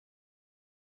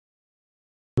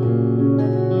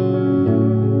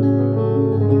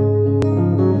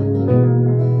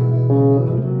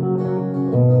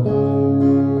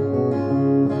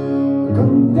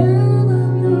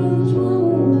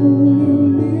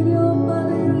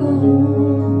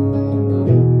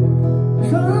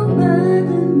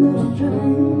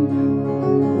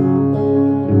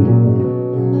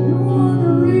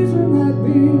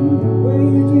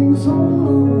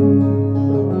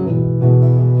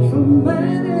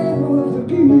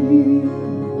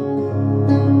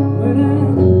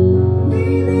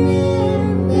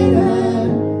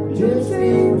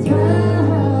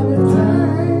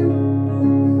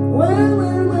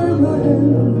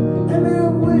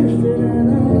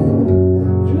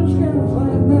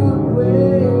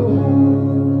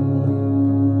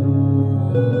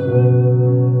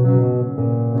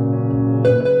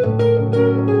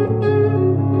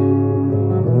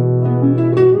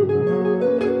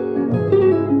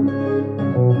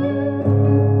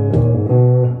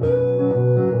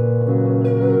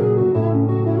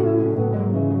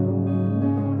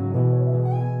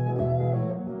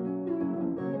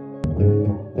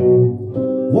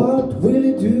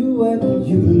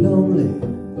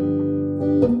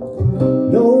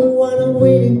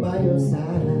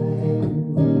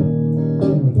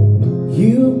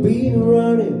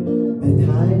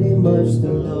rushed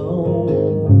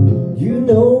along. You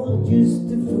know,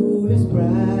 just a foolish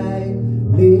pride,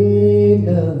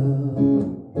 Layla.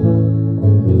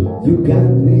 You got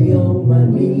me on my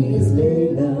knees,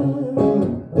 Layla.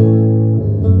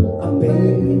 I'm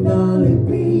begging, darling,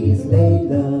 please,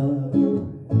 Layla.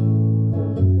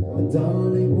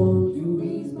 Darling, won't you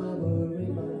ease my worry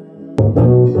mind?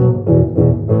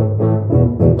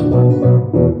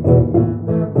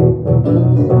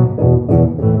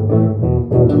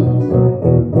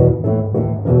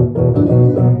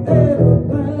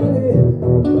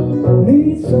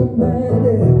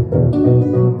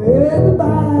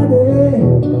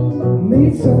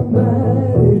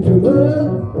 Somebody to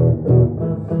love,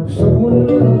 someone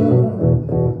to love,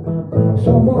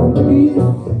 someone to kiss,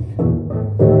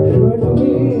 sure to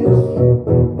miss.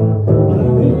 But I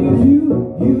need you,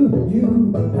 you, you.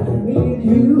 I need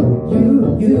you, you,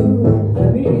 you. I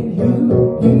need you,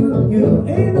 you, you.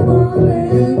 In the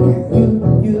morning,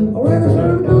 you. When the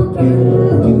sun comes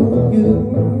down, you.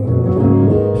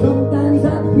 Sometimes I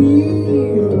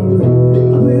feel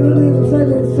a little sad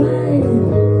inside.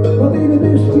 But baby,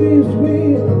 this squeezed me.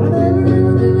 I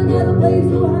never got a place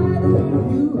to hide.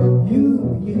 You.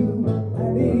 I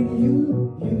need you.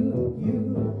 I need you.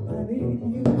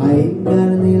 I ain't got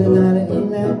a needle, not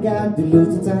ain't I got to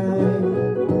lose the time.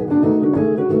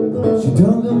 She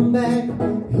don't come back,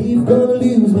 he's gonna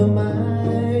lose my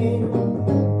mind.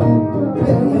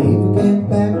 Yeah, I ain't get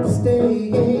back to stay.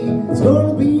 It's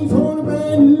gonna be for a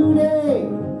brand new day.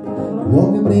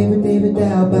 Walking baby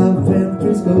down by San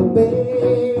Francisco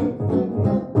Bay.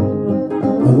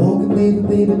 I'm walking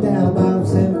baby down by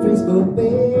San Francisco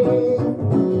Bay.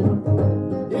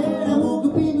 Yeah, I'm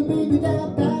walking baby down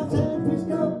by San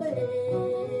Francisco Bay.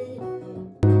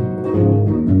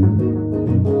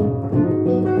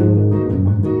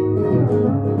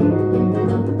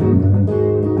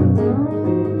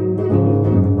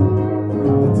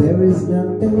 But there is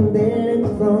nothing that's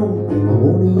wrong.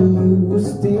 Only you will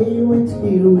stay right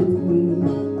here with me.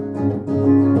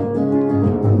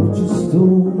 Won't you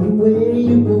stone me where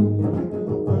you go?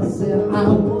 I said I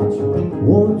want you.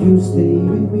 Won't you stay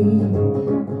with me?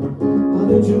 Why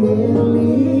don't you never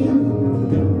leave?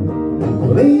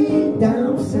 Lay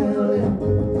down, Sally.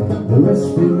 The rest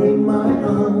feel in my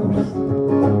arms.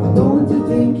 Don't you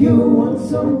think you want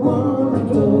someone to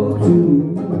talk to?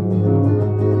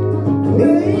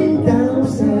 Lay down,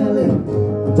 Sally.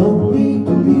 Don't need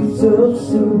to leave so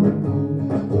soon.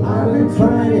 I've been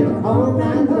trying all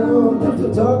night long just to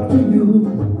talk to you.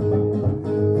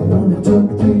 I wanna talk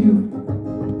to you.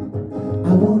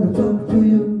 I wanna talk to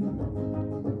you.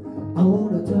 I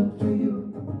wanna talk to you.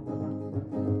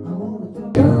 I wanna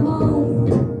talk. Come on,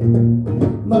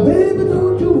 my baby,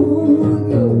 don't you wanna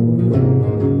go?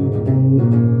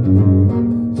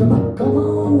 So come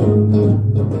on,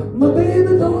 my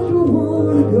baby, don't you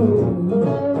wanna go?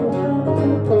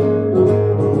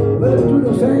 Let's do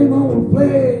the same old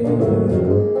play,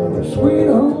 sweet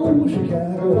home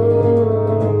Chicago.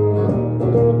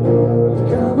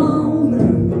 Come on,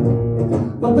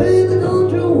 my baby, don't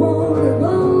you wanna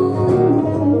go?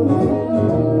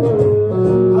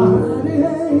 Honey,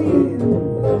 hey,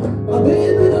 my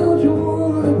baby, don't you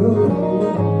wanna go?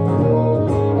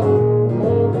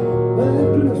 Back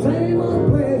to the same old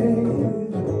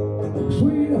place,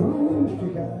 sweet home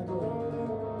Chicago.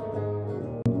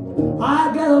 I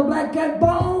got a black cat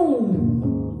bone,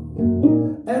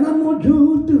 and I'm gonna do.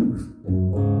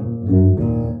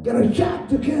 Got a shot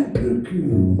to can't cook you.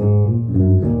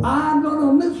 I'm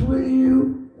gonna mess with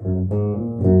you.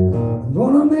 I'm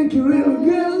gonna make you little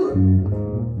girl.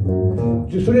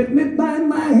 Just let me bind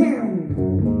my hand,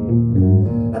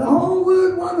 and the whole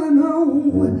world wanna know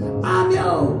I'm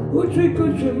your hoochie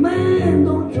coochie man.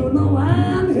 Don't you know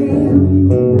I'm him?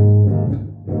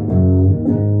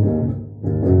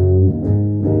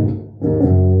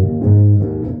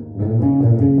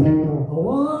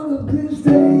 One of these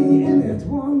days, and it's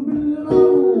one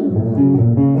below,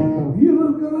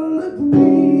 you're gonna look at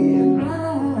me and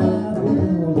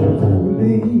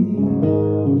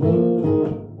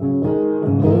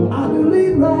I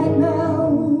believe right now.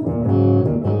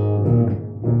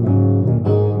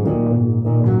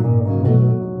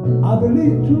 I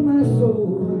believe to my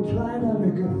soul, trying to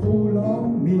make a fool of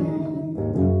me.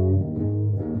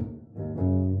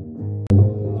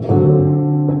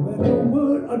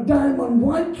 A diamond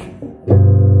watch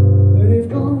that is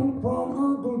gone from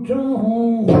Uncle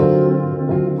John.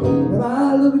 But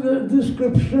I looked at the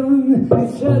description, it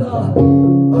said, oh,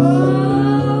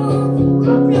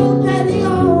 I'm your daddy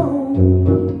on.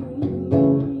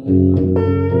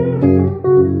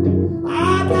 I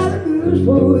got news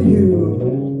for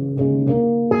you.